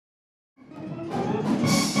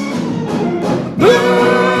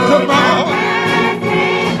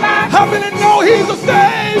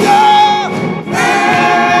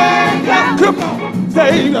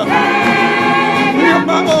Savior. Hear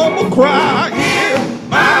my humble cry. Hear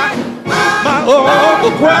my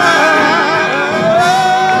humble cry.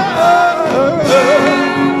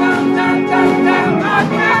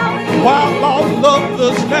 While all love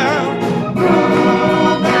us now.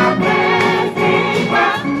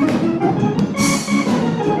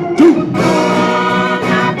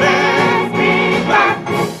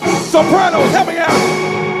 Sopranos, help me out.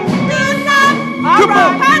 Come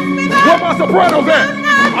on. Where my sopranos at?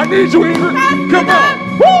 I need you, Ingrid. Come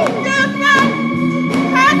on. Woo.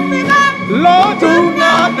 Lord, do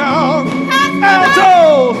not know.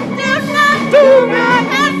 Alto. Do not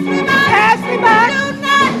pass me by.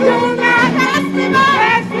 Do not pass me by.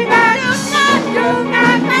 Do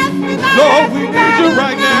not pass me by. Lord, we need you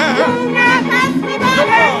right now. Do not pass me by.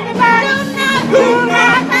 Do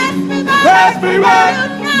not pass me by. Pass me by.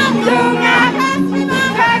 Do not pass me by.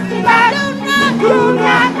 Pass me by. Do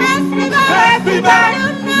not pass me by. Pass me by.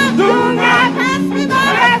 Do not pass me by.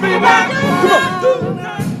 Pass me by. Come on. Do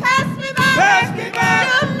not pass me by. Pass me by.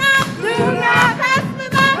 Do not pass me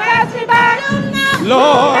by. Pass me by.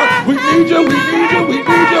 Lord, we need you. We need you. We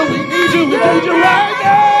need you. We need you. We need you right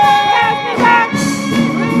now. Pass me by.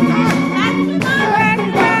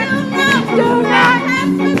 Do not pass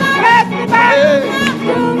me by. Pass me by.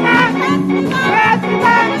 Do not pass me by. Pass me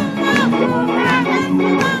by.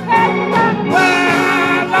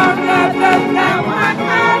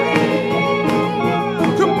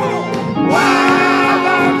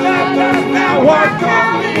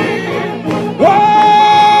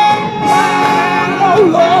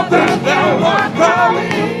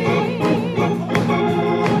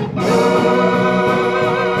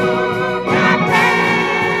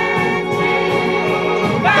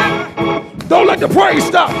 Don't let the praise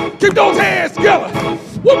stop. Keep those hands together.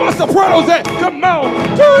 Where my sopranos at? Come on.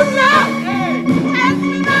 Turn up.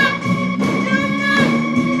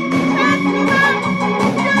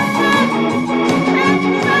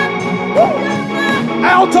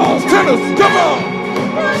 Altos, tenors, come on.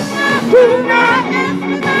 Do not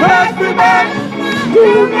pass me by.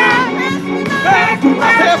 Do not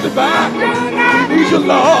pass me by. Need you,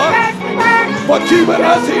 Lord, for keeping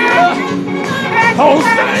us here. Oh,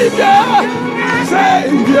 Savior,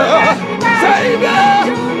 Savior,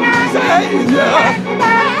 Savior, Savior.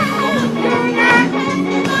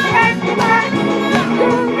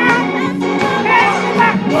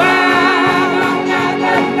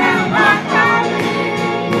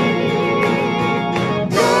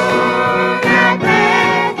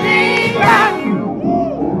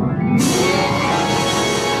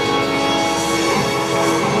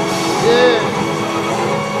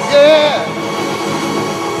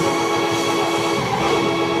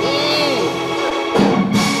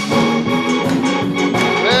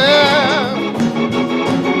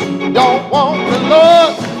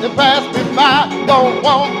 Pass me by, don't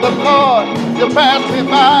want the Lord to pass me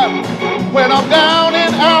by. When I'm down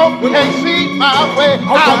and out, can't see my way,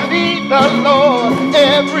 I need the Lord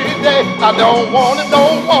every day. I don't want him,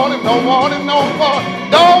 don't want him, don't want him, don't want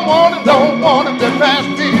him, don't want him, don't want him to pass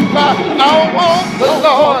me by. I don't want the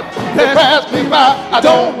Lord to pass me by. I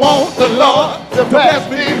don't want the Lord to pass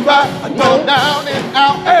me by. When I'm down and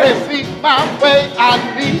out, can't see my way, I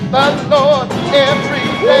need the Lord every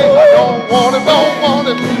day. I don't want him, don't want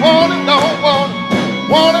him, want him, don't want him.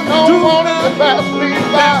 Want him, don't want him to pass me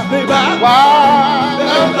by. Why?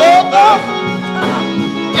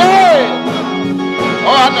 Yeah. Oh,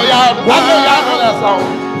 I know y'all know that song.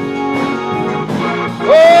 Oh,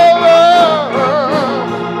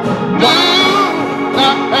 do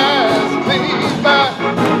not pass me by.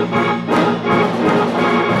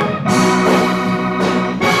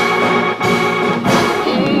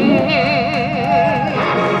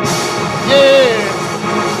 Yeah.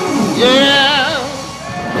 Yeah.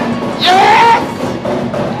 Yes!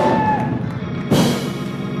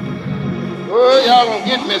 Oh, y'all gonna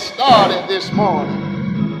get me started this morning.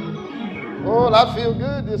 Oh, I feel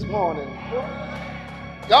good this morning.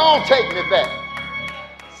 Y'all take me back.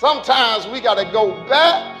 Sometimes we gotta go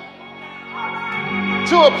back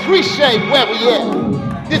to appreciate where we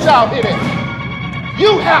at. Did y'all hear that?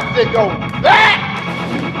 You have to go back,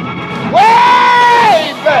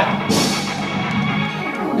 way back.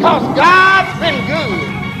 Because God's been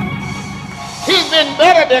good. He's been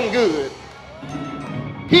better than good.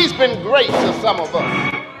 He's been great to some of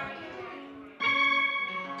us.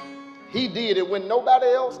 He did it when nobody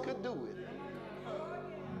else could do it.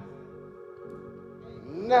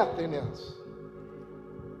 Nothing else.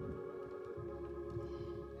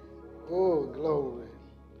 Oh, glory.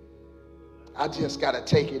 I just got to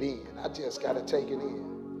take it in. I just got to take it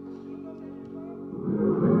in.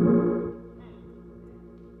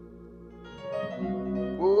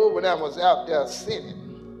 when I was out there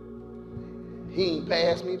sinning, he ain't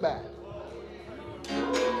passed me by.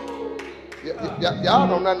 Y'all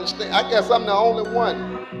don't understand. I guess I'm the only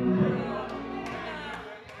one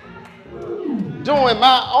doing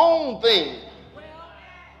my own thing.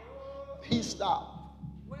 He stopped.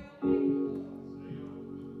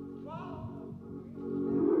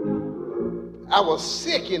 I was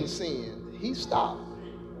sick in sin. He stopped.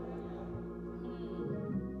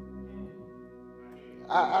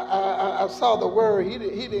 I saw the word. He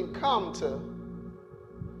didn't come to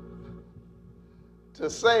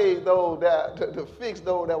save those that, to fix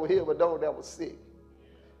those that were here, but those that were sick.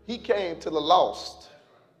 He came to the lost.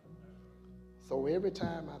 So every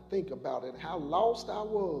time I think about it, how lost I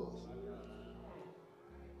was,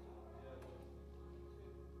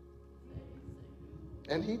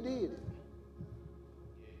 and he did it.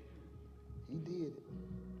 He did it.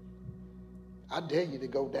 I dare you to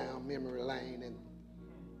go down memory lane and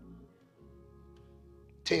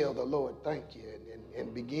tell the Lord thank you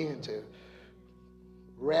and begin to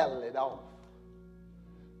rattle it off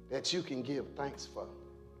that you can give thanks for.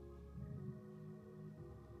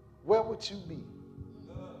 Where would you be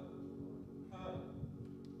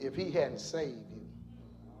if he hadn't saved you?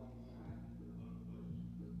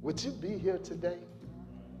 Would you be here today?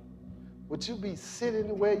 Would you be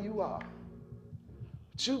sitting where you are?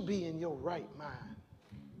 Would you be in your right mind?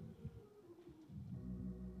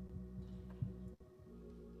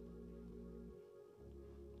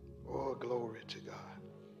 Oh, glory to God.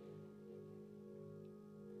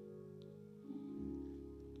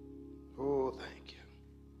 Oh, thank you.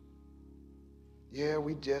 Yeah,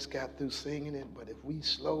 we just got through singing it, but if we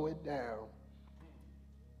slow it down,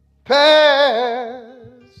 pass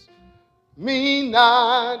me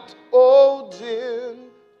not, O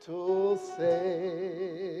gentle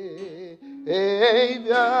Savior,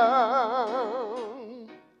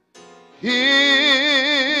 hear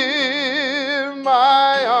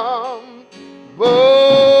my humble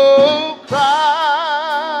cry,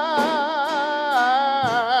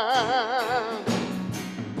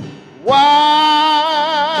 while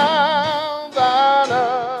thine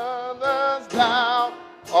others thou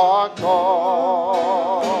art calling,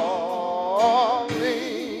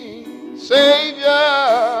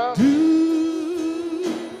 Savior.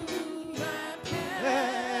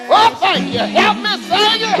 Oh, thank you. Help me,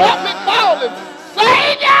 Savior. Help me call him.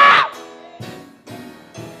 Savior!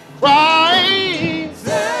 Crying,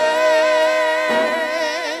 Savior.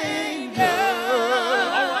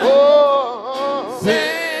 Oh, Savior.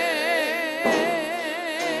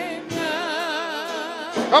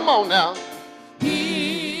 Come on now.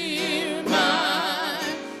 Hear my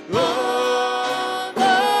humble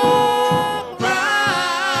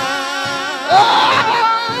cry.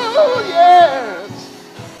 Oh, yes.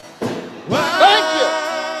 Thank you.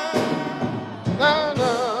 No,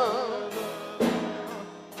 no.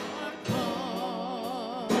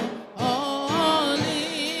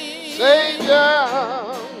 Savior.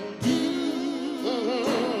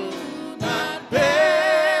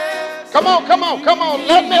 Come on, come on, come on.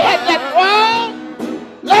 Let me hit that throne.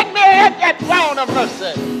 Let me hit that throne of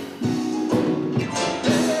mercy.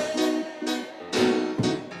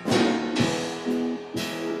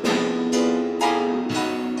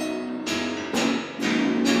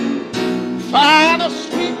 Find a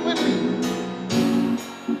sweet relief.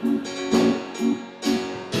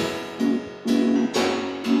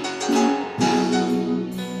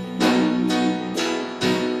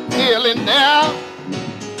 Healing now.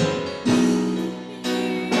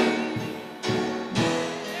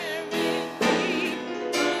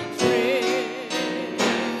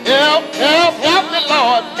 Help, help, help me,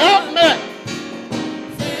 Lord. Help me.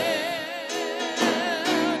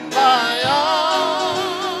 My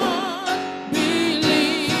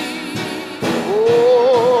unbelief.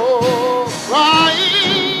 Oh,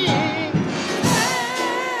 crying.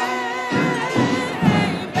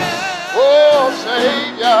 Oh,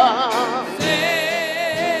 Savior.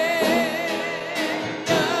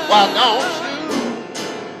 Why don't you?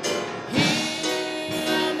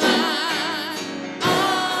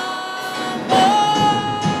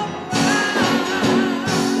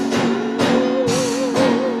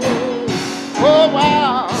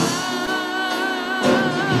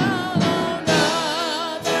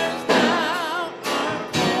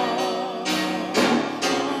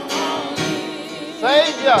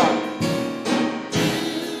 Savior.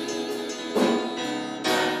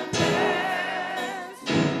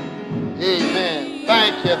 Amen.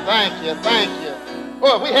 Thank you, thank you, thank you.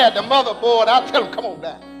 Well, we had the motherboard. I'll tell them, come on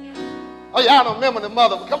down. Oh, y'all don't remember the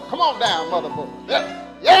mother. Come on down, motherboard.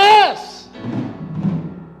 Yes.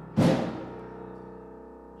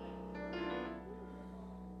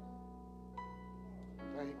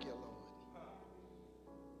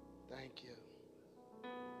 thank you.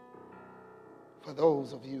 For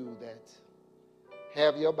those of you that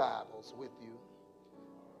have your Bibles with you,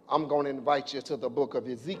 I'm going to invite you to the book of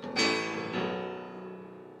Ezekiel,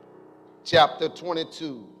 chapter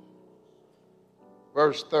 22,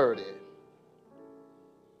 verse 30.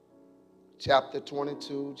 Chapter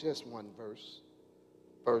 22, just one verse,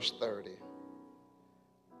 verse 30.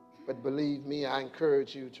 But believe me, I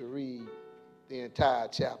encourage you to read the entire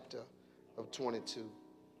chapter of 22.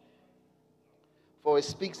 For it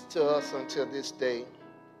speaks to us until this day.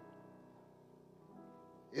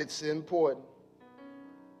 It's important.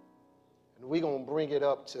 And we're going to bring it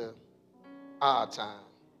up to our time.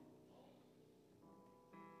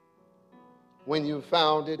 When you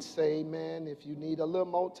found it, say amen. If you need a little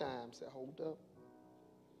more time, say hold up.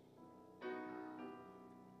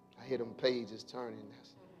 I hear them pages turning.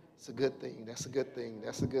 That's a good thing. That's a good thing.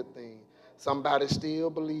 That's a good thing. Somebody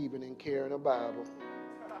still believing and carrying a Bible.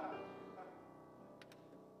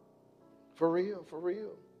 For real, for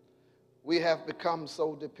real. We have become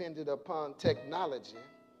so dependent upon technology.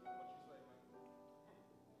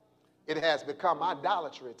 It has become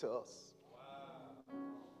idolatry to us.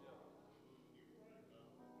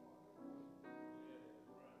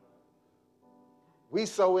 We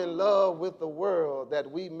so in love with the world that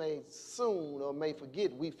we may soon or may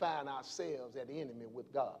forget we find ourselves at the enemy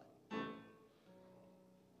with God.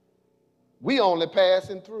 We only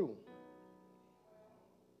passing through.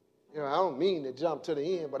 You know, I don't mean to jump to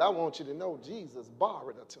the end, but I want you to know Jesus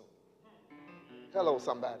borrowed a tomb. Hello,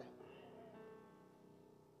 somebody.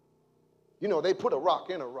 You know, they put a rock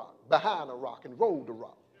in a rock, behind a rock, and rolled the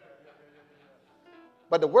rock.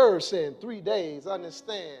 But the word said in 3 days,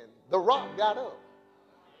 understand, the rock got up.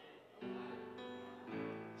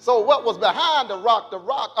 So what was behind the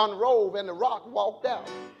rock unrolled and the rock walked out.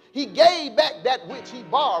 He gave back that which he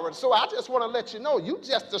borrowed. So I just want to let you know, you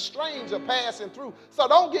just a stranger passing through. So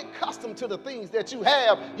don't get accustomed to the things that you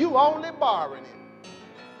have. You only borrowing it.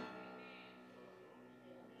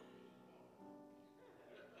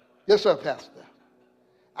 Yes, sir, Pastor.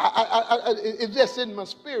 It's just in my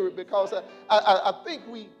spirit because I think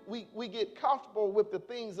we get comfortable with the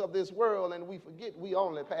things of this world and we forget we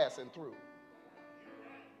only passing through.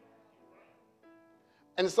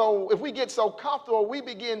 And so if we get so comfortable, we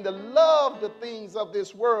begin to love the things of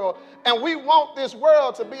this world, and we want this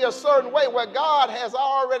world to be a certain way where God has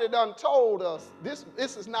already done told us this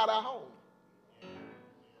is not our home.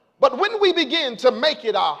 But when we begin to make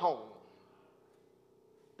it our home,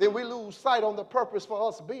 then we lose sight on the purpose for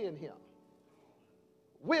us being here.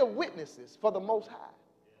 We're witnesses for the Most High.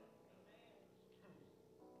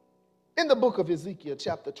 In the book of Ezekiel,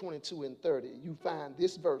 chapter 22 and 30, you find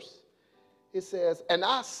this verse. It says, and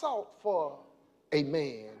I sought for a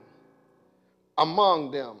man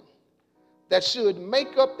among them that should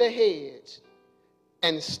make up the hedge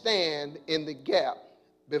and stand in the gap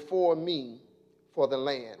before me for the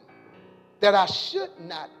land, that I should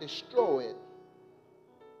not destroy it,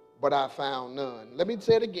 but I found none. Let me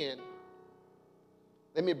say it again.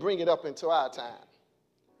 Let me bring it up into our time.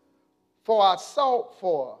 For I sought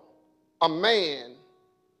for a man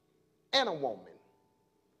and a woman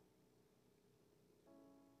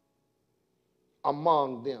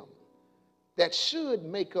among them that should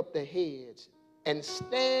make up the hedge and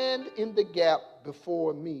stand in the gap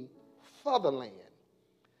before me for the land,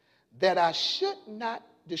 that I should not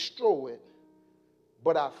destroy it,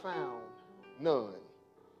 but I found none.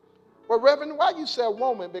 Well, Reverend, why you say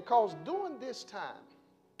woman? Because during this time,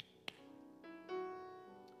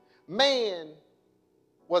 man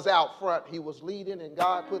was out front. He was leading and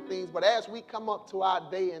God put things. But as we come up to our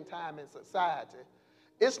day and time in society,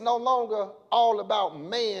 it's no longer all about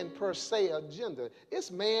man per se agenda.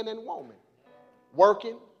 It's man and woman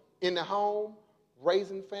working in the home,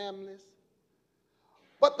 raising families.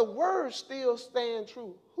 But the words still stand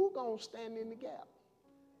true. Who gonna stand in the gap?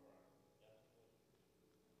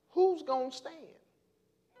 Who's gonna stand?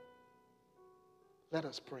 Let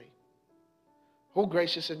us pray. Oh,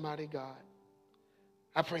 gracious and mighty God,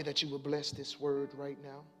 I pray that you would bless this word right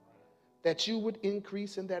now, that you would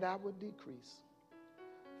increase and that I would decrease.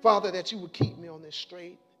 Father, that you would keep me on this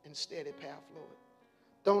straight and steady path, Lord.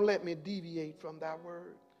 Don't let me deviate from thy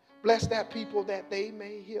word. Bless that people that they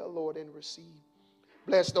may hear, Lord, and receive.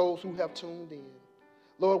 Bless those who have tuned in.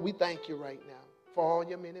 Lord, we thank you right now for all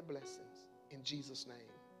your many blessings. In Jesus'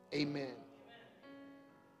 name, amen.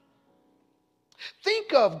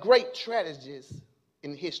 Think of great tragedies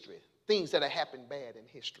in history, things that have happened bad in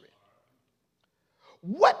history.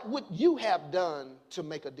 What would you have done to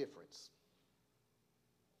make a difference?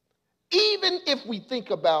 Even if we think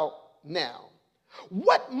about now,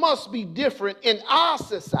 What must be different in our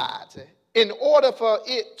society in order for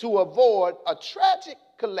it to avoid a tragic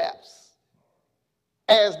collapse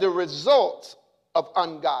as the result of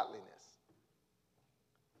ungodliness?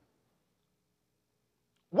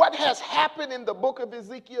 What has happened in the book of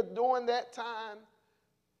Ezekiel during that time?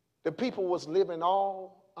 The people was living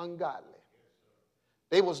all ungodly.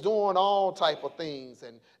 They was doing all type of things,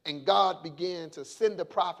 and God began to send the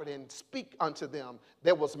prophet and speak unto them.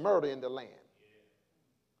 There was murder in the land.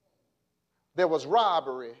 There was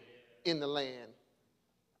robbery in the land.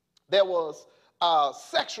 There was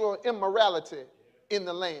sexual immorality in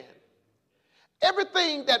the land.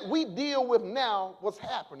 Everything that we deal with now was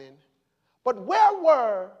happening, but where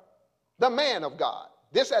were the man of God?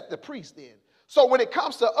 This at the priest end. So when it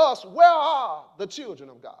comes to us, where are the children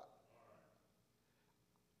of God?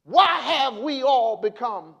 Why have we all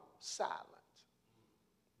become silent?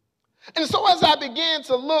 And so as I began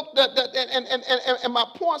to look, and my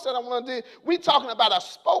points that I want to do, we're talking about a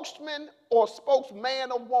spokesman or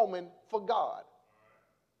spokesman or woman for God.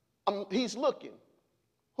 He's looking.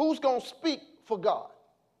 Who's going to speak for God?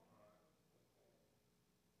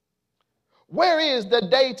 Where is the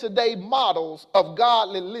day-to-day models of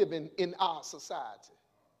godly living in our society?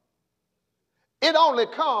 It only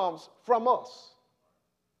comes from us.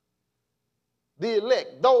 The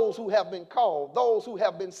elect, those who have been called, those who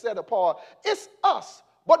have been set apart. It's us.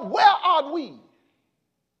 But where are we?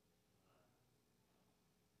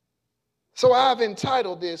 So I've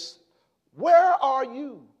entitled this, Where Are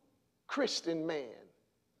You, Christian Man,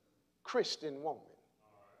 Christian Woman?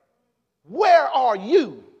 Where are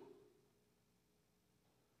you?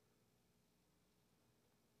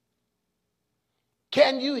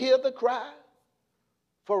 Can you hear the cry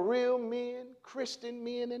for real men, Christian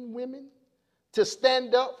men and women, to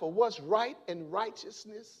stand up for what's right and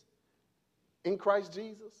righteousness in Christ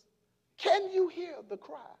Jesus? Can you hear the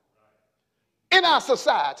cry? In our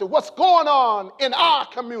society, what's going on in our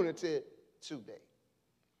community today?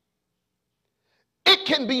 It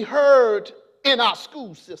can be heard in our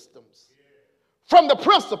school systems from the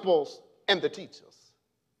principals and the teachers.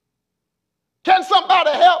 Can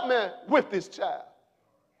somebody help me with this child?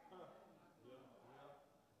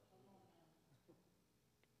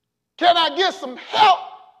 Can I get some help?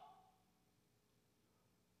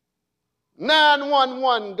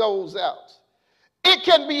 911 goes out. It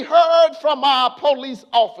can be heard from our police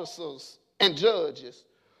officers and judges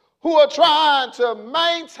who are trying to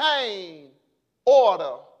maintain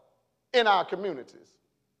order in our communities.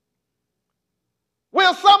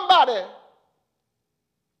 Will somebody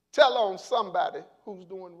tell on somebody who's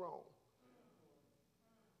doing wrong?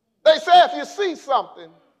 They say if you see something,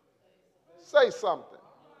 say something.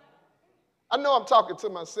 I know I'm talking to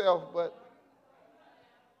myself, but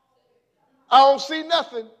I don't see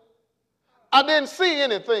nothing. I didn't see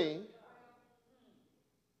anything.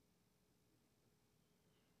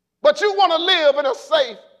 But you want to live in a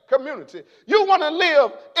safe community. You want to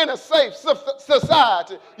live in a safe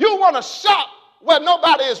society. You want to shop where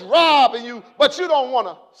nobody is robbing you, but you don't want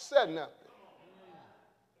to say nothing.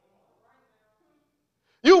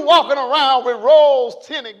 You walking around with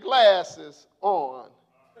rose-tinted glasses on.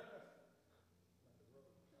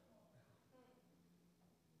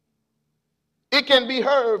 It can be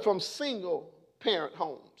heard from single-parent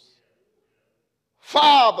homes.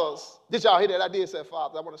 Fathers, did y'all hear that? I did say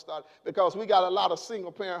fathers. I want to start because we got a lot of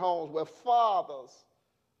single-parent homes where fathers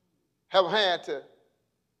have had to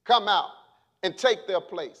come out and take their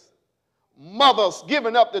place. Mothers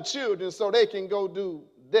giving up the children so they can go do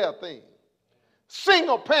their thing.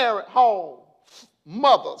 Single-parent home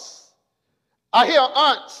mothers. I hear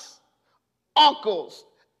aunts, uncles,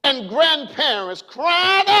 and grandparents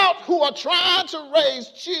crying out who are trying to raise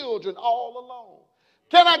children all alone.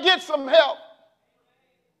 Can I get some help?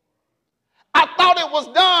 I thought it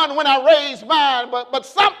was done when I raised mine, but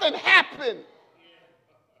something happened.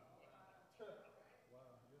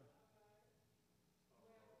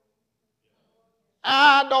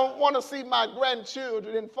 I don't want to see my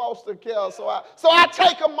grandchildren in foster care, so I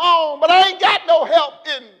take them on, but I ain't got no help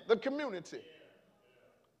in the community.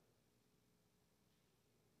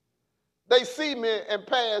 They see me and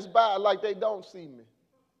pass by like they don't see me.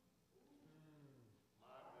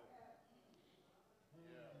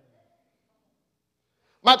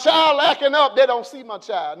 My child acting up, they don't see my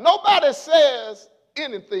child. Nobody says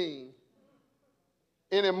anything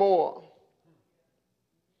anymore.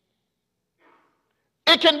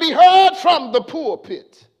 It can be heard from the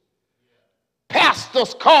pulpit.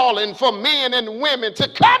 Pastors calling for men and women to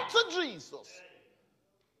come to Jesus.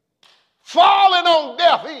 Falling on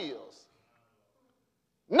deaf ears.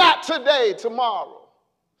 Not today, tomorrow,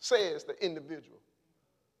 says the individual.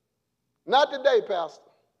 Not today, Pastor.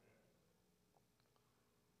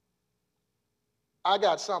 I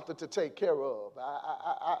got something to take care of.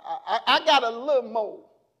 I got a little more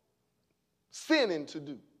sinning to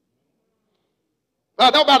do.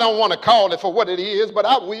 Now, nobody don't want to call it for what it is, but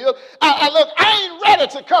I will. Look, I ain't ready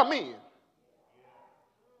to come in.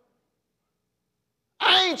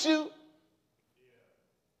 I ain't you.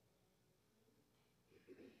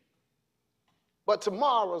 But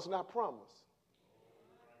tomorrow's not promised.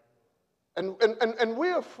 And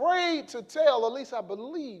we're afraid to tell, at least I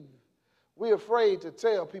believe we're afraid to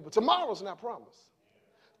tell people, tomorrow's not promised.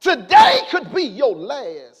 Today could be your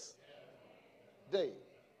last day.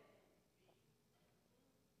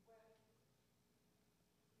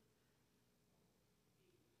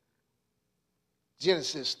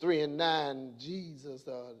 Genesis 3:9, Jesus,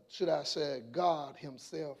 should I say God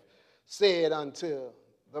himself, said unto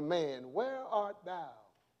the man, where art thou?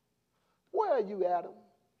 Where are you, Adam?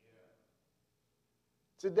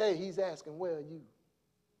 Today he's asking, where are you?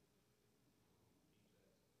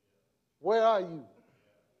 Where are you?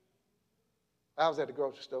 I was at the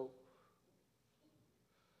grocery store.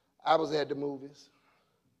 I was at the movies.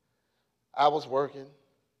 I was working.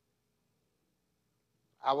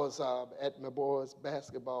 I was at my boys'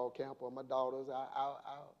 basketball camp or my daughters.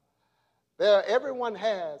 Everyone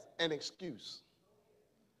has an excuse.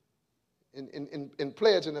 In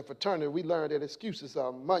pledging and fraternity, we learned that excuses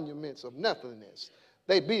are monuments of nothingness.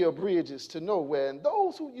 They build bridges to nowhere, and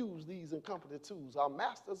those who use these incompetent tools are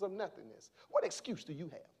masters of nothingness. What excuse do you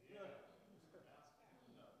have?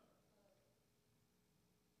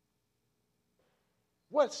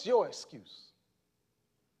 What's your excuse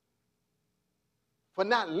for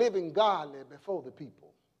not living godly before the people?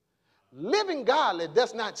 Living godly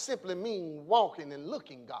does not simply mean walking and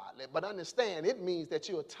looking godly, but understand it means that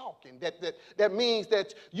you're talking. That means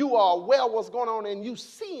that you are aware of what's going on and you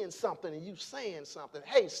seeing something and you saying something.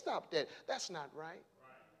 Hey, stop that. That's not right.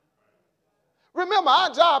 Remember,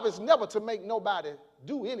 our job is never to make nobody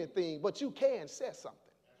do anything, but you can say something.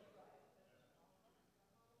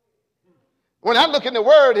 When I look in the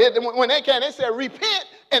word here, when they say repent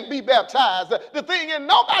and be baptized. The thing is,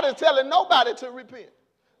 nobody's telling nobody to repent.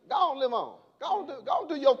 Go on, live on. Go on,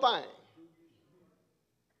 do your thing.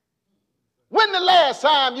 When the last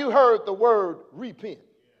time you heard the word repent?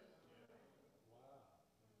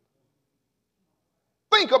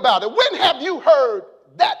 Think about it. When have you heard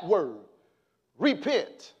that word,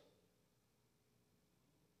 repent?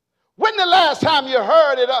 When the last time you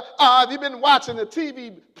heard it, have you been watching the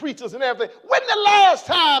TV preachers and everything? When the last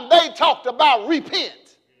time they talked about repent?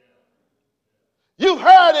 You've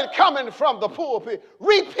heard it coming from the pulpit.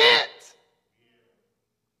 Repent.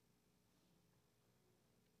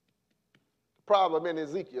 The problem in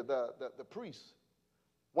Ezekiel, the priest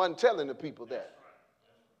wasn't telling the people that.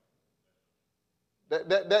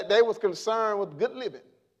 That they was concerned with good living.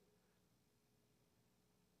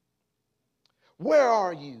 Where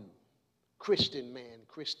are you, Christian man,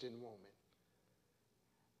 Christian woman?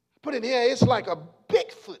 Put it here, it's like a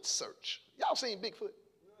Bigfoot search. Y'all seen Bigfoot?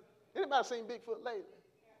 Anybody seen Bigfoot lately?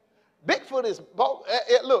 Bigfoot is both.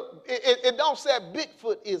 Look, it don't say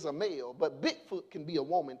Bigfoot is a male, but Bigfoot can be a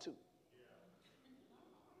woman too.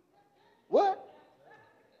 What?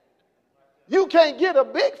 You can't get a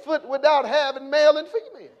Bigfoot without having male and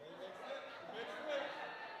female.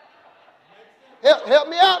 Help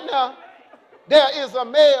me out now. There is a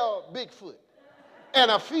male Bigfoot and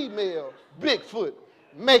a female Bigfoot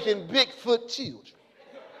making Bigfoot children.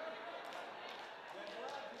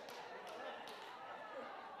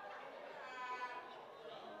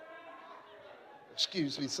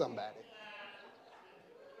 Excuse me, somebody.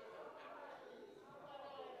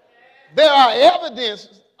 There are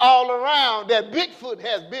evidence all around that Bigfoot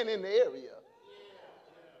has been in the area.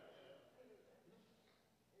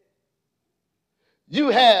 You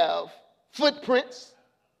have footprints,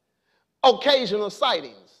 occasional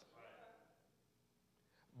sightings,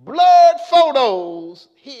 blurred photos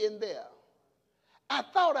here and there. I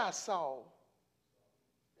thought I saw,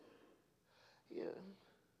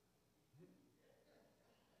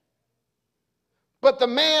 but the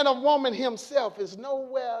man or woman himself is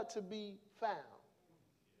nowhere to be found.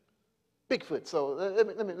 Bigfoot. So let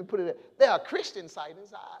me put it there. There are Christian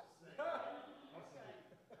sightings.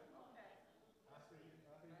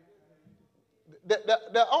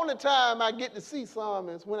 The only time I get to see some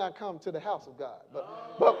is when I come to the house of God.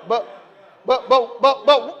 But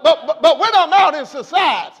when I'm out in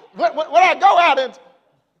society, when I go out in,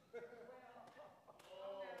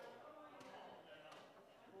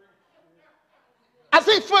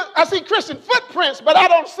 I see Christian footprints, but I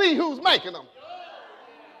don't see who's making them.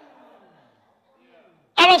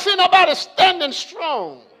 I don't see nobody standing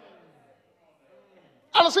strong.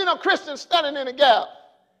 I don't see no Christians standing in the gap,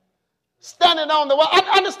 standing on the wall. I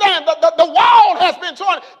understand the wall has been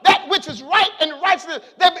torn. That which is right and righteousness,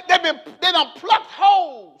 they done plucked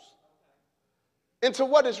holes into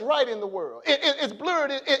what is right in the world. It's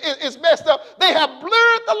blurred. It's messed up. They have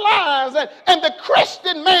blurred the lines, and the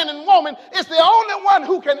Christian man and woman is the only one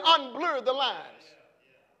who can unblur the lines.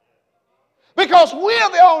 Because we're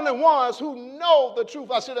the only ones who know the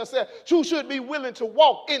truth. I should have said, who should be willing to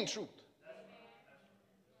walk in truth.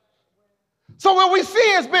 So when we see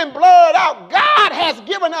it's been blurred out, God has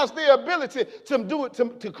given us the ability to do it,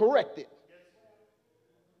 to correct it.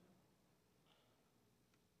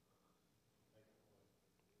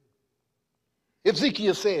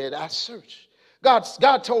 Ezekiel said, I search.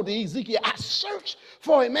 God told Ezekiel, I search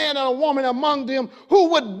for a man and a woman among them who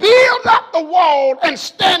would build up the wall and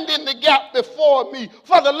stand in the gap before me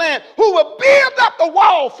for the land. Who would build up the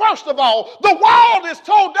wall, first of all. The wall is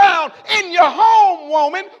torn down in your home,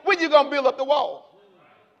 woman. When you going to build up the wall?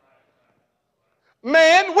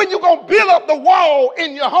 Man, when you going to build up the wall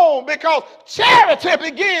in your home? Because charity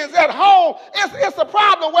begins at home. It's a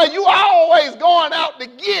problem where you are always going out to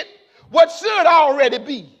get what should already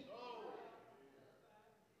be.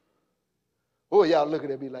 Oh, y'all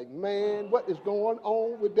looking at me like, man, what is going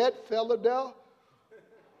on with that fella there?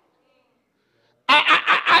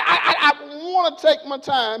 I want to take my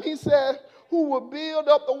time. He said, who will build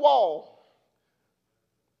up the wall?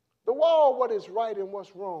 The wall, what is right and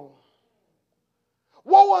what's wrong.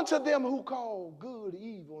 Woe unto them who call good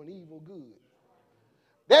evil and evil good.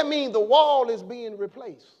 That means the wall is being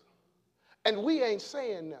replaced. And we ain't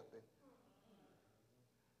saying nothing.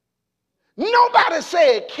 Nobody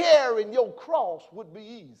said carrying your cross would be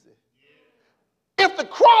easy. If the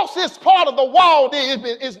cross is part of the wall, then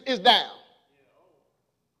it's down.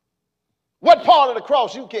 What part of the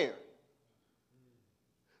cross you carry?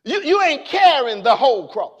 You ain't carrying the whole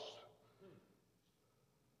cross.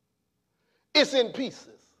 It's in pieces.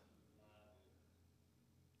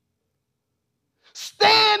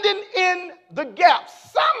 Standing in the gap.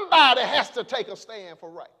 Somebody has to take a stand for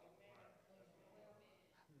right.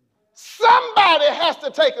 Somebody has to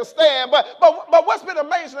take a stand. But what's been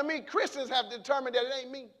amazing to me, Christians have determined that it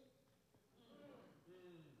ain't me.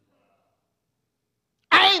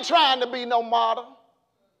 I ain't trying to be no martyr.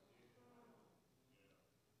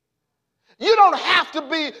 You don't have to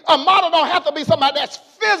be, a martyr don't have to be somebody that's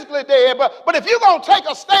physically dead. But if you're going to take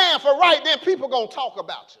a stand for right, then people going to talk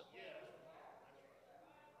about you.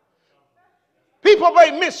 People may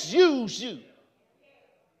misuse you.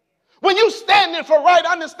 When you standing for right,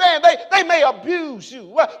 understand they may abuse you.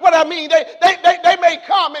 What I mean, they may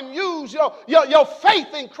come and use your faith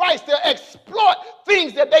in Christ to exploit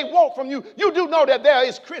things that they want from you. You do know that there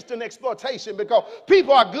is Christian exploitation because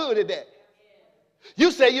people are good at that. You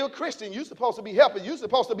say you're a Christian, you're supposed to be helping, you're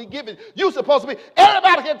supposed to be giving, you're supposed to be,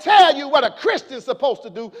 everybody can tell you what a Christian's supposed to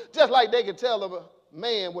do, just like they can tell a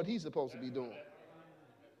man what he's supposed to be doing.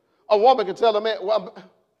 A woman can tell a man, well,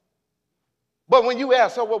 but when you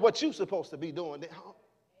ask her what you supposed to be doing,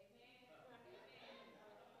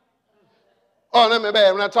 oh, let me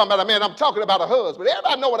bad. When I'm talking about a man, I'm talking about a husband.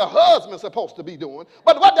 Everybody know what a husband's supposed to be doing,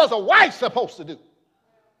 but what does a wife supposed to do?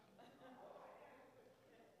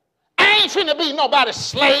 I ain't finna be nobody's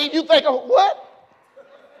slave. You think of what?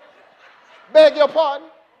 Beg your pardon?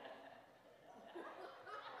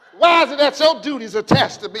 Why is it that your duties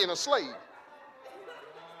attached to being a slave?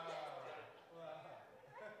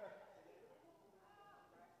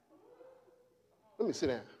 Let me sit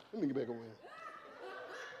down. Let me get back over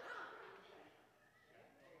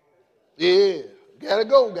here. Yeah, gotta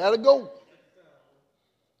go.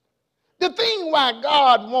 The thing why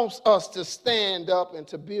God wants us to stand up and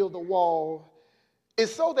to build the wall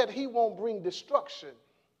is so that he won't bring destruction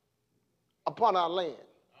upon our land,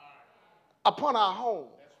 upon our home,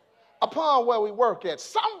 upon where we work at.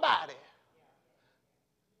 Somebody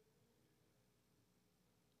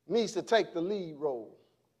needs to take the lead role.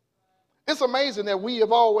 It's amazing that we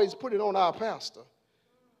have always put it on our pastor.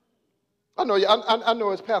 I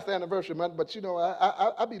know it's pastor anniversary month, but you know,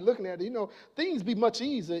 I be looking at it, you know, things be much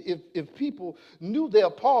easier if people knew their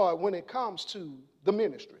part when it comes to the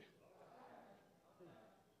ministry.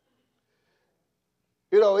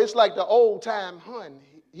 You know, it's like the old time hunt.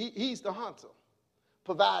 He's the hunter,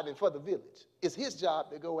 providing for the village. It's his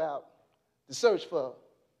job to go out to search for,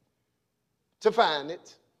 to find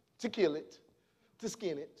it, to kill it, to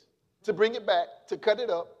skin it, to bring it back, to cut it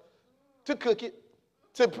up, to cook it,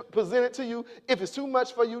 to present it to you. If it's too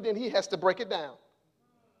much for you, then he has to break it down.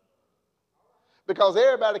 Because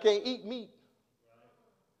everybody can't eat meat.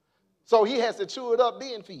 So he has to chew it up,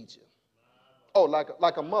 then feed you. Oh,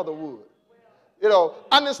 like a mother would. You know,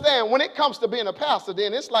 understand, when it comes to being a pastor,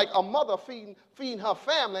 then it's like a mother feeding her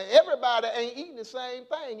family. Everybody ain't eating the same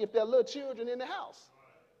thing if they're little children in the house.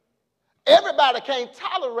 Everybody can't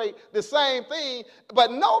tolerate the same thing,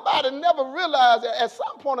 but nobody never realized that at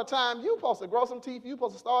some point in time, you're supposed to grow some teeth, you're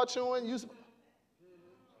supposed to start chewing.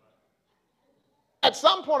 At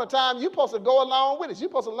some point in time, you're supposed to go along with it. You're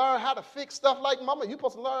supposed to learn how to fix stuff like mama. You're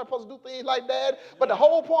supposed to do things like dad. But the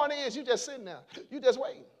whole point is you just sitting there. You just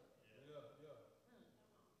waiting.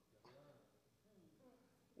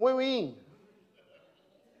 When we eat.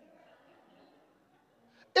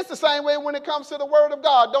 It's the same way when it comes to the word of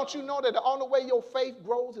God. Don't you know that the only way your faith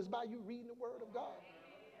grows is by you reading the word of God?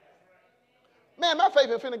 Man, my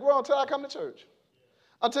faith ain't finna grow until I come to church.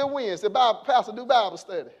 Until Wednesday, pastor do Bible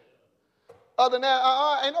study. Other than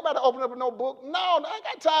that, ain't nobody open up no book. No, I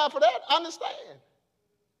ain't got time for that. Understand.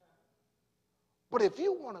 But if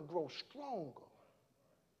you want to grow stronger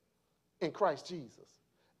in Christ Jesus,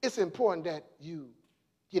 it's important that you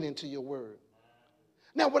get into your word.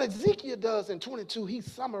 Now, what Ezekiel does in 22, he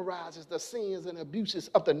summarizes the sins and abuses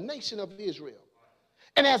of the nation of Israel.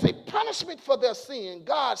 And as a punishment for their sin,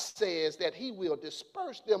 God says that he will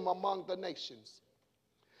disperse them among the nations.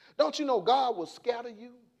 Don't you know God will scatter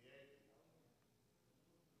you?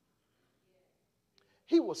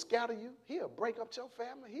 He will scatter you. He'll break up your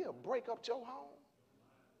family. He'll break up your home.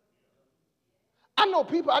 I know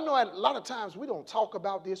a lot of times we don't talk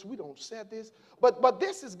about this, we don't say this, but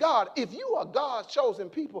this is God. If you are God's chosen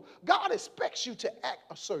people, God expects you to act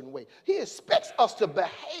a certain way. He expects us to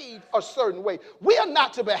behave a certain way. We are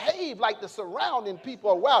not to behave like the surrounding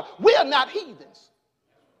people around. We are not heathens.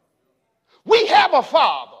 We have a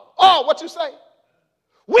father. Oh, what you say?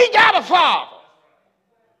 We got a father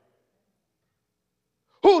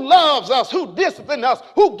who loves us, who disciplines us,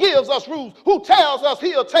 who gives us rules, who tells us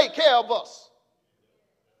he'll take care of us.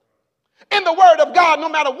 In the word of God, no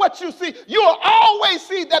matter what you see, you'll always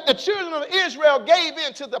see that the children of Israel gave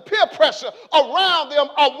in to the peer pressure around them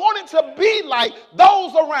or wanting to be like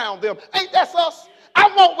those around them. Ain't that us? I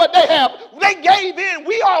want what they have. They gave in.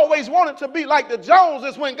 We always wanted to be like the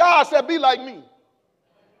Joneses when God said, be like me.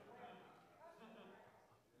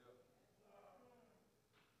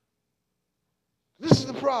 This is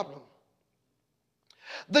the problem.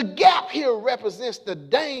 The gap here represents the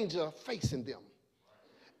danger facing them.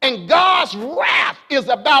 And God's wrath is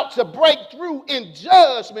about to break through in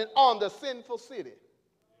judgment on the sinful city.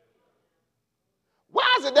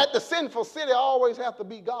 Why is it that the sinful city always have to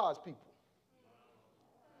be God's people?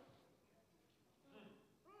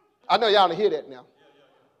 I know y'all don't hear that now.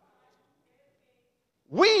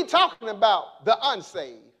 We ain't talking about the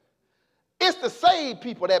unsaved. It's the saved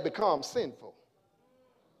people that become sinful.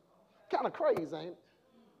 Kind of crazy, ain't it?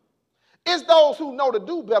 It's those who know to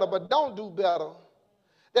do better but don't do better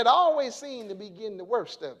that always seem to be getting the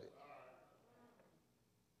worst of it.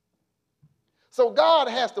 So God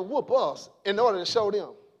has to whoop us in order to show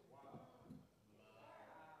them.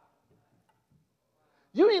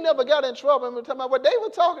 You ain't never got in trouble and talking about what they were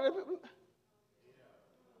talking about.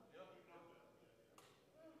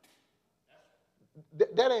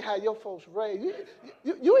 That ain't how your folks raised you.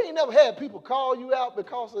 You ain't never had people call you out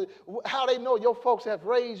because of how they know your folks have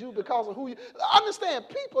raised you, because of who you. Understand,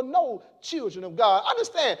 people know children of God.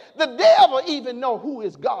 Understand, the devil even know who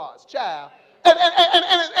is God's child. And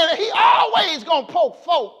he always going to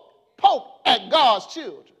poke at God's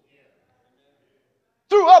children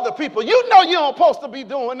through other people. You know you don't supposed to be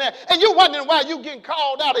doing that, and you're wondering why you getting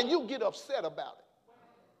called out and you get upset about it.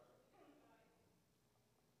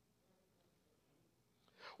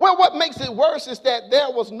 Well, what makes it worse is that there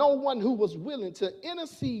was no one who was willing to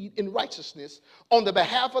intercede in righteousness on the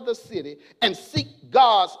behalf of the city and seek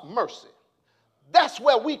God's mercy. That's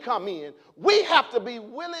where we come in. We have to be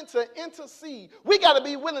willing to intercede. We got to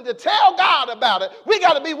be willing to tell God about it. We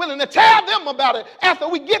got to be willing to tell them about it. After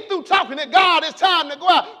we get through talking to God, it's time to go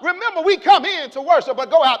out. Remember, we come in to worship but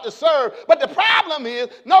go out to serve. But the problem is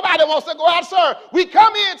nobody wants to go out and serve. We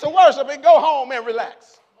come in to worship and go home and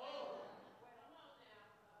relax.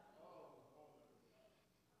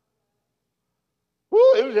 Woo,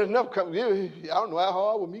 it was just enough coming here. I don't know how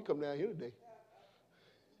hard would me come down here today.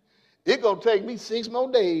 It's going to take me 6 more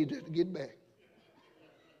days just to get back.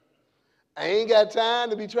 I ain't got time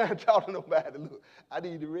to be trying to talk to nobody. Look, I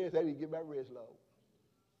need to rest. I need to get my rest, Lord.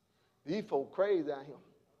 These folk crazy out here.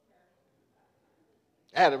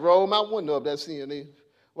 I had to roll my window up, that seeing they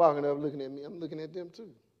walking up looking at me. I'm looking at them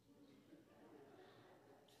too.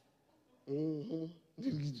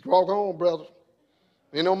 Walk on, brother.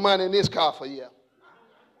 Ain't no money in this car for you.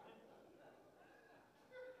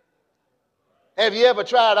 Have you ever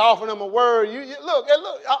tried offering them a word? Look,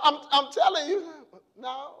 I'm telling you,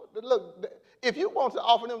 no, look, if you want to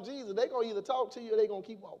offer them Jesus, they're going to either talk to you or they're going to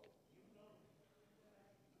keep walking.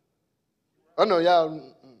 I know y'all,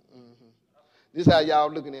 this is how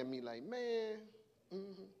y'all looking at me like, man.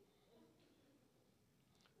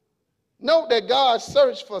 Note that God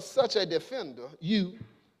searched for such a defender, you,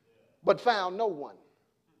 but found no one.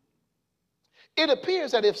 It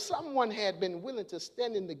appears that if someone had been willing to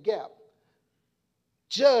stand in the gap,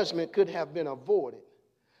 judgment could have been avoided.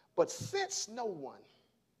 But since no one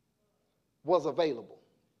was available,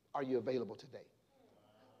 are you available today?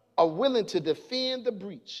 Are willing to defend the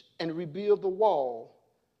breach and rebuild the wall,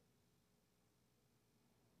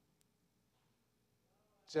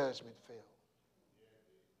 judgment fell.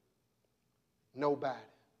 Nobody.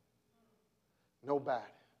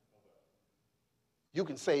 You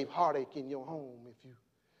can save heartache in your home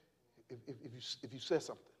if you say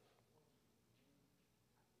something.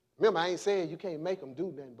 Remember, I ain't saying you can't make them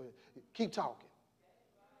do nothing, but keep talking.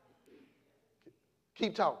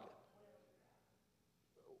 Keep talking.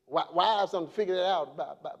 Wives don't figure it out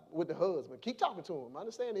with the husband. Keep talking to him.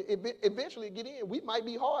 Understand it. Eventually get in. We might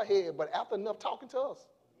be hard-headed, but after enough talking to us,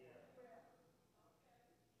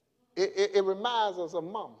 it reminds us of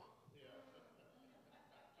mama.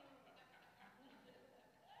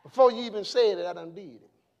 Before you even said it, I done did it.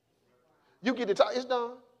 You get to talk. It's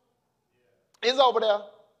done. It's over there.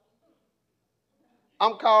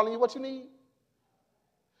 I'm calling you. What you need?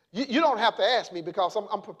 You don't have to ask me because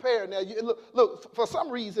I'm prepared now. Look, for some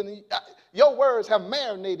reason, your words have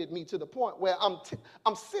marinated me to the point where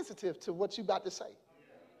I'm sensitive to what you're about to say.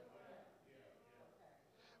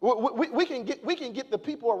 We can get the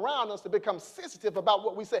people around us to become sensitive about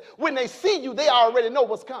what we say. When they see you, they already know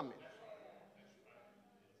what's coming.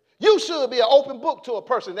 You should be an open book to a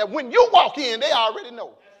person that when you walk in, they already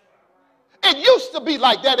know. It used to be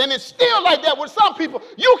like that, and it's still like that with some people.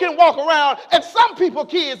 You can walk around, and some people,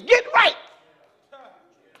 kids, get right.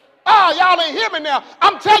 Oh, y'all ain't hear me now.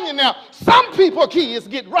 I'm telling you now, some people, kids,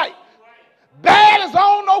 get right. Bad as I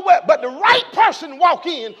don't know what, but the right person walk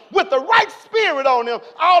in with the right spirit on them,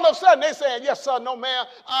 all of a sudden they saying, yes, sir, no, ma'am,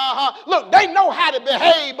 Look, they know how to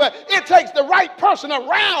behave, but it takes the right person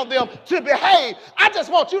around them to behave. I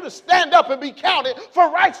just want you to stand up and be counted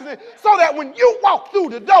for righteousness so that when you walk through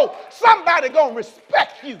the door, somebody gonna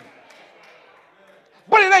respect you.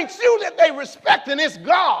 But it ain't you that they respecting, it's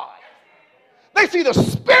God. They see the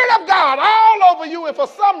Spirit of God all over you, and for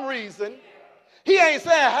some reason, he ain't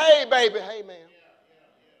saying, hey, baby, hey, ma'am.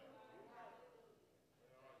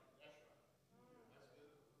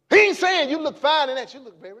 He ain't saying you look fine in that. You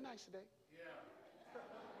look very nice today.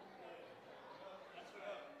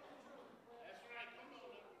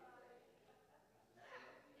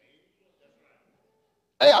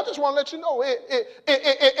 Hey, I just want to let you know,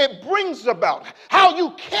 it brings about how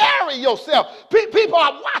you carry yourself. People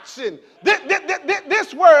are watching.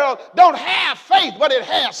 This world don't have faith, but it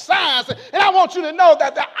has signs. And I want you to know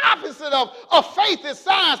that the opposite of faith is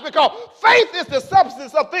signs, because faith is the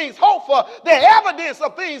substance of things hoped for, the evidence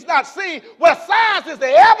of things not seen, where signs is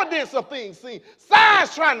the evidence of things seen.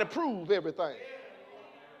 Signs trying to prove everything.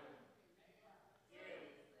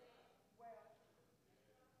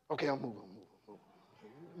 Okay, I'm moving.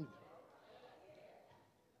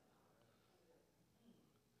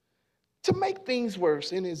 To make things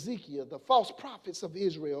worse, in Ezekiel, the false prophets of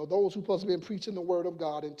Israel, those who supposed to be preaching the word of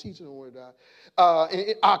God and teaching the word of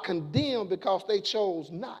God, are condemned because they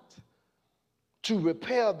chose not to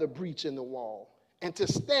repair the breach in the wall and to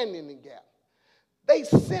stand in the gap. They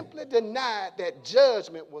simply denied that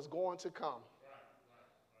judgment was going to come.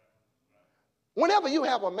 Whenever you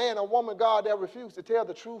have a man or woman, God, that refuse to tell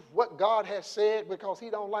the truth, what God has said, because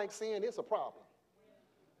he don't like sin, it's a problem.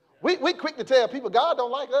 We quick to tell people God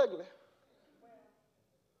don't like ugly.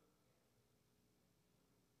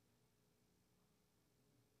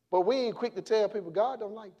 But we ain't quick to tell people God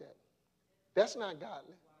don't like that. That's not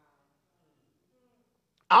godly.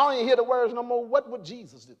 I don't even hear the words no more. What would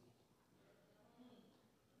Jesus do?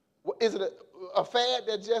 Is it a fad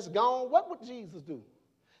that's just gone? What would Jesus do?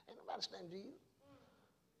 Ain't nobody stand Jesus.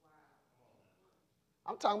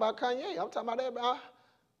 I'm talking about Kanye. I'm talking about everybody.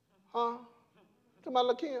 I'm talking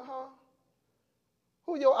about LaKen,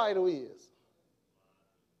 Who your idol is?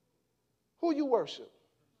 Who you worship?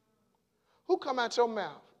 Who come out your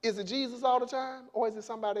mouth? Is it Jesus all the time, or is it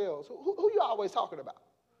somebody else? Who you always talking about?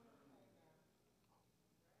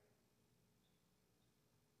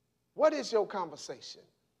 What is your conversation?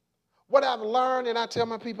 What I've learned, and I tell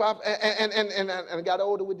my people, and I got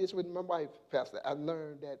older with this with my wife, Pastor, I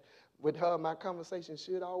learned that with her, my conversation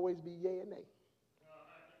should always be yay and nay.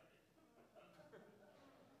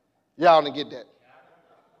 Y'all didn't get that.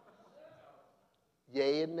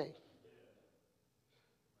 Yea and nay.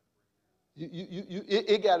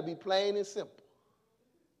 It got to be plain and simple.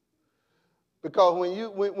 Because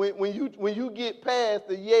when you get past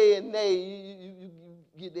the yea and nay, you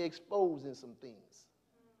get to exposing some things.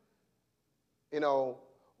 You know,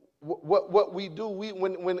 what we do,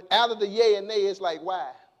 when out of the yea and nay, it's like,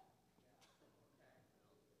 why?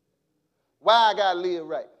 Why I got to live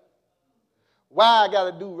right? Why I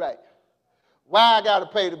got to do right? Why I got to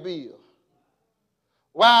pay the bill?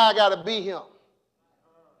 Why I got to be him?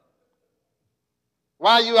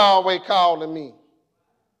 Why you always calling me?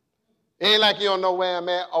 It ain't like you don't know where I'm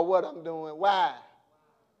at or what I'm doing. Why?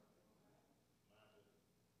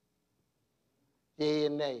 Yeah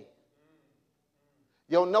and nay.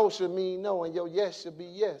 Your no should mean no and your yes should be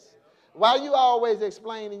yes. Why you always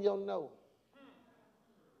explaining your no?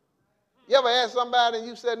 You ever asked somebody and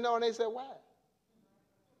you said no and they said why?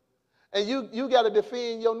 And you got to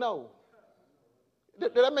defend your no.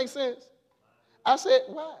 Did that make sense? I said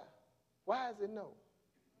why? Why is it no?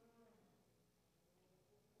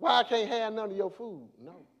 Why I can't have none of your food?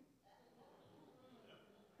 No.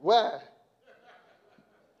 Why?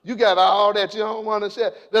 You got all that you don't want to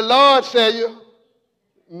share. The Lord said you.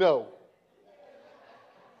 No.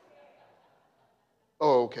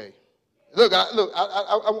 Oh, okay. Look, I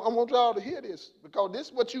want y'all to hear this because this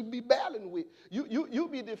is what you be battling with. You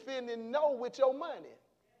be defending no with your money.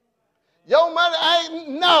 Your money ain't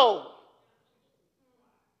no.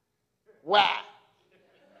 Why?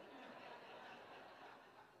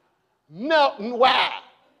 No, why?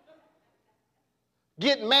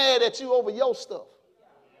 Get mad at you over your stuff.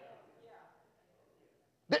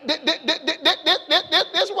 This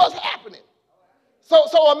is what's happening.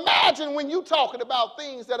 So imagine when you're talking about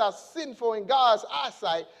things that are sinful in God's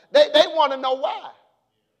eyesight, they want to know why.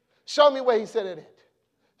 Show me where he said it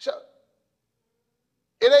at.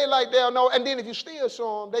 It ain't like they'll know. And then if you still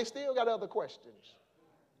show them, they still got other questions.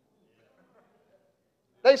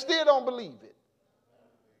 They still don't believe it.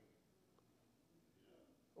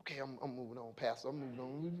 Okay, I'm moving on, Pastor. I'm moving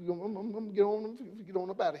on. I'm going to get on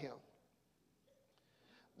up out of here.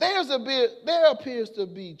 There appears to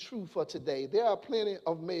be true for today. There are plenty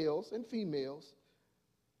of males and females,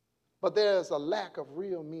 but there's a lack of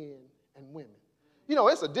real men and women. You know,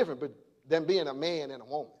 it's a difference than being a man and a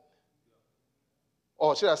woman.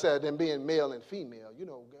 Or should I say than being male and female. You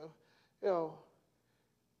know,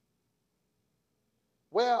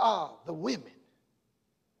 where are the women?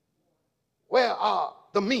 Where are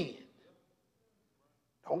the men?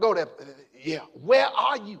 Don't go there. Yeah, where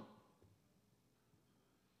are you?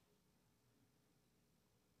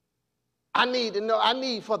 I need to know, I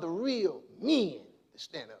need for the real men to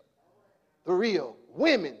stand up. The real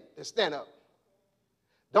women to stand up.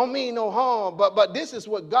 Don't mean no harm, but this is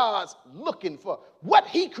what God's looking for. What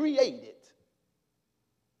he created.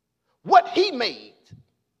 What he made.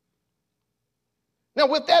 Now,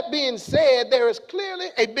 with that being said, there is clearly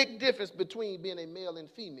a big difference between being a male and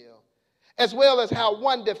female, as well as how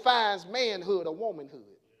one defines manhood or womanhood.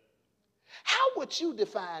 How would you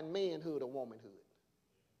define manhood or womanhood?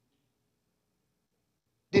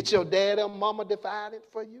 Did your dad or mama define it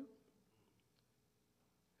for you?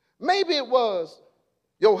 Maybe it was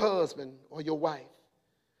your husband or your wife,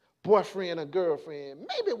 boyfriend or girlfriend.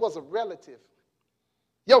 Maybe it was a relative,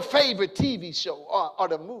 your favorite TV show or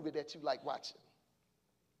the movie that you like watching.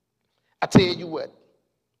 I tell you what,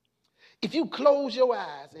 if you close your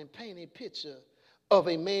eyes and paint a picture of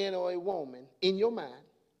a man or a woman in your mind,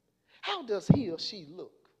 how does he or she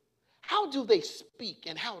look? How do they speak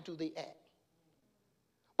and how do they act?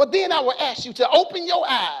 But then I will ask you to open your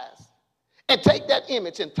eyes and take that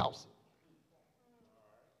image and toss it.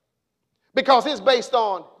 Because it's based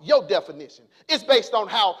on your definition. It's based on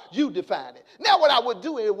how you define it. Now what I would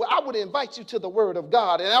do is I would invite you to the Word of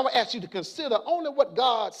God and I would ask you to consider only what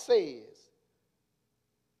God says.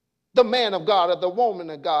 The man of God or the woman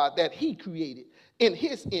of God that he created in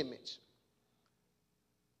his image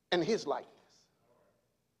and his likeness.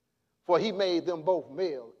 For he made them both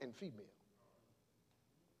male and female.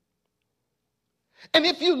 And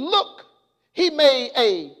if you look, he made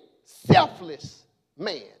a selfless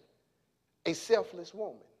man, a selfless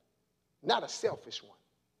woman, not a selfish one.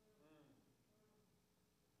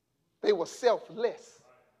 They were selfless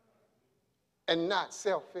and not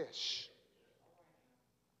selfish.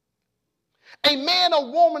 A man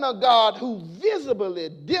or woman of God who visibly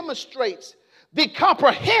demonstrates the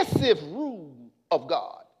comprehensive rule of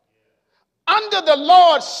God under the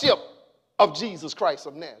lordship of Jesus Christ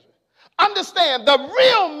of Nazareth. Understand, the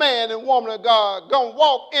real man and woman of God going to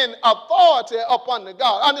walk in authority up under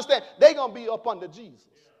God. Understand, they're going to be up under Jesus.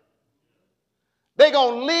 They're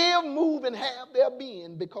going to live, move, and have their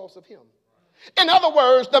being because of him. In other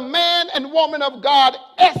words, the man and woman of God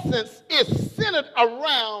essence is centered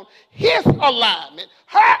around his alignment,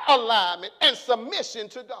 her alignment, and submission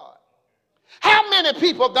to God. How many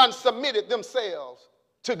people done submitted themselves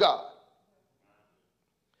to God?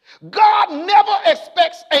 God never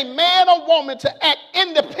expects a man or woman to act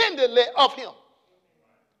independently of him.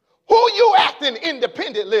 Who you acting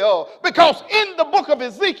independently of? Because in the book of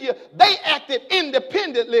Ezekiel, they acted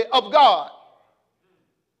independently of God.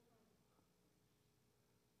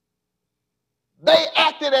 They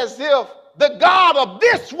acted as if the God of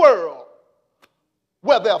this world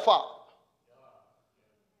were their father.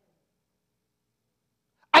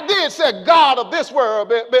 I did say God of this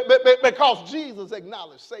world because Jesus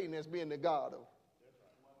acknowledged Satan as being the God of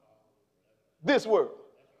this world.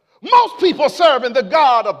 Most people serving the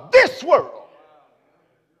God of this world.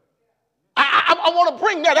 I want to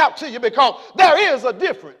bring that out to you because there is a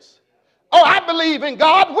difference. Oh, I believe in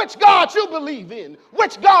God. Which God you believe in?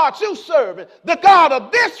 Which God you serving? The God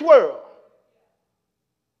of this world?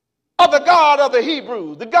 Or the God of the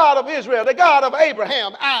Hebrews, the God of Israel, the God of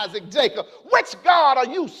Abraham, Isaac, Jacob? Which God are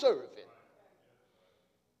you serving?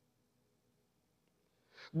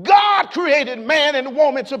 God created man and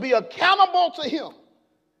woman to be accountable to him.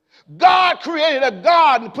 God created a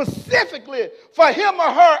garden specifically for him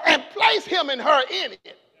or her and placed him and her in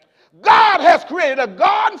it. God has created a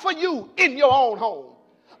garden for you in your own home,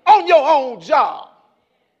 on your own job,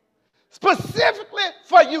 specifically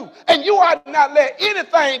for you. And you ought not let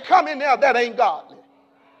anything come in there that ain't godly.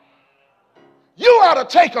 You ought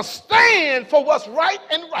to take a stand for what's right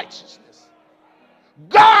and righteousness.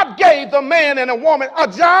 God gave the man and a woman a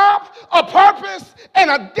job, a purpose, and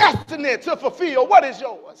a destiny to fulfill. What is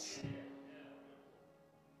yours?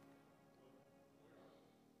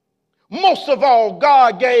 Most of all,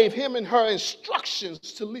 God gave him and her instructions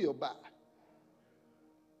to live by.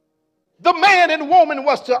 The man and woman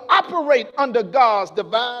was to operate under God's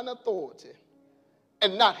divine authority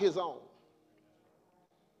and not his own.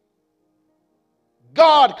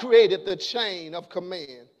 God created the chain of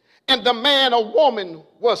command, and the man or woman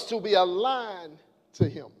was to be aligned to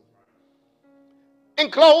him.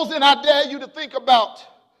 In closing, I dare you to think about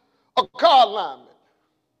a car alignment.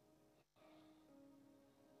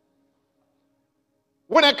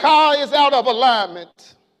 When a car is out of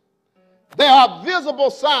alignment, there are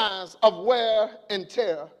visible signs of wear and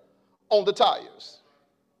tear on the tires.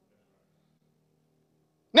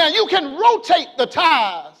 Now, you can rotate the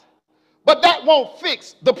tires, but that won't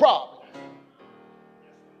fix the problem.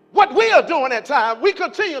 What we are doing at times, we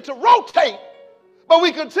continue to rotate, but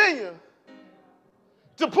we continue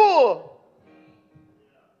to pull.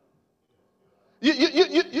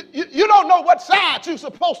 You don't know what side you're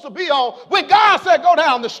supposed to be on when God said go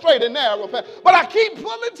down the straight and narrow path. But I keep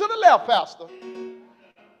pulling to the left, Pastor.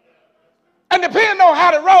 And depending on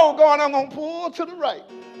how the road going, I'm going to pull to the right.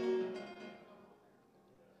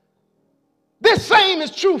 This same is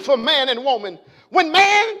true for man and woman. When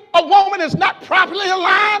man or woman is not properly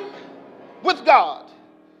aligned with God,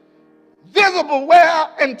 visible wear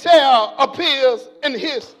and tear appears in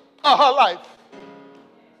his or her life.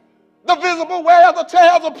 The visible wear, the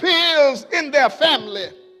tears appears in their family,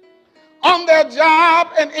 on their job,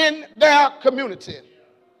 and in their community.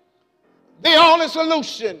 The only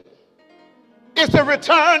solution is to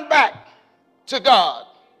return back to God.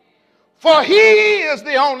 For he is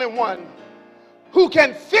the only one who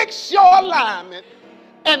can fix your alignment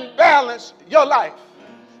and balance your life.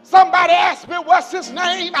 Somebody asked me, what's his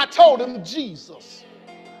name? I told him, Jesus,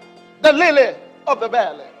 the lily of the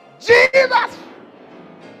valley. Jesus,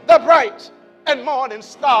 the bright and morning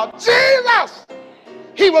star. Jesus,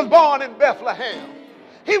 he was born in Bethlehem.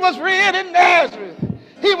 He was reared in Nazareth.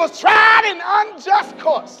 He was tried in unjust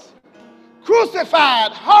courts,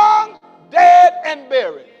 crucified, hung, dead, and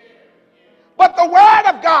buried. But the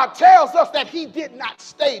word of God tells us that he did not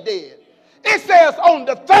stay dead. It says on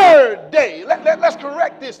the third day. Let's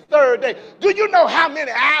correct this third day. Do you know how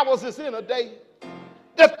many hours is in a day?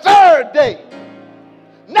 The third day,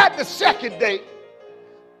 not the second day.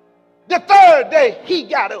 The third day he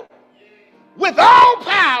got up with all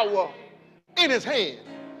power in his hand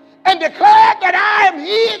and declared that I am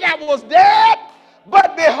he that was dead,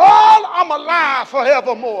 but behold, I'm alive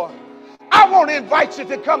forevermore. I want to invite you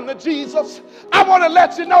to come to Jesus. I want to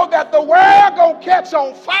let you know that the world going to catch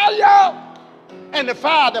on fire and the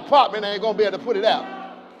fire department ain't going to be able to put it out.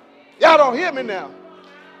 Y'all don't hear me now.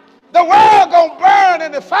 The world going to burn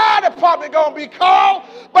and the fire department going to be called,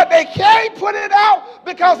 but they can't put it out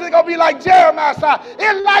because it's going to be like Jeremiah said,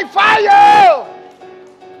 it's like fire.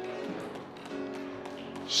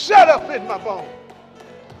 Shut up in my bone.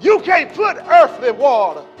 You can't put earthly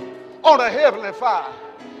water on a heavenly fire.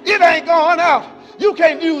 It ain't going out. You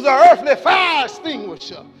can't use an earthly fire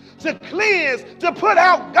extinguisher to cleanse, to put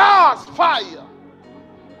out God's fire.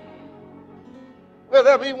 Will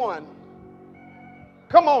there be one?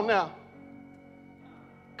 Come on now.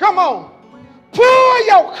 Come on. Pull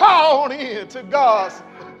your car on in to God's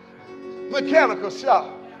mechanical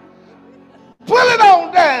shop. Pull it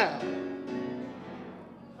on down.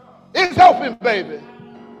 It's open, baby.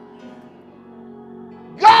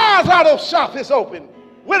 God's auto shop is open.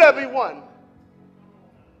 Will there be one?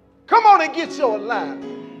 Come on and get your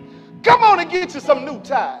alignment. Come on and get you some new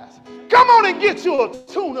tires. Come on and get you a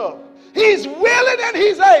tune-up. He's willing and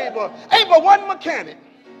he's able. Ain't but one mechanic,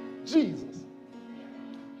 Jesus.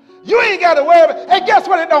 You ain't got to worry about it. And guess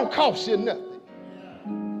what? It don't cost you nothing.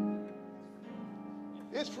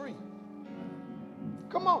 It's free.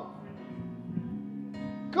 Come on.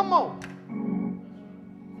 Come on.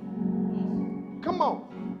 Come on.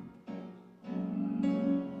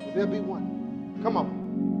 There'll be one. Come on.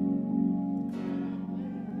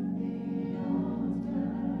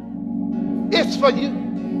 It's for you.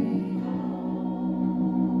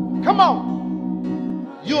 Come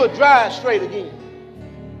on. You'll drive straight again.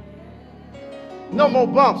 No more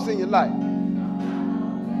bumps in your life.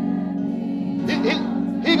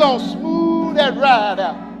 He gonna smooth that ride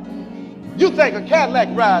out. You think a Cadillac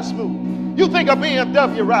rides smooth. You think a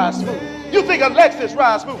BMW rides smooth. You think a Lexus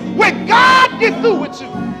rides smooth. When God gets through with you,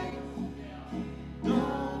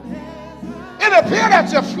 it appears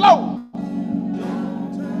that you float.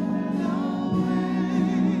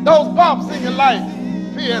 Those bumps in your life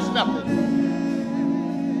fear is nothing.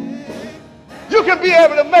 You can be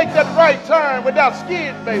able to make that right turn without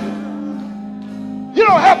skidding, baby. You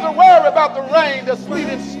don't have to worry about the rain, the sleet,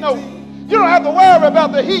 and snow. You don't have to worry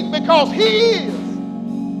about the heat because He is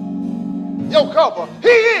your cover. He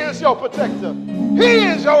is your protector. He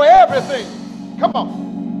is your everything. Come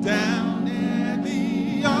on. Down.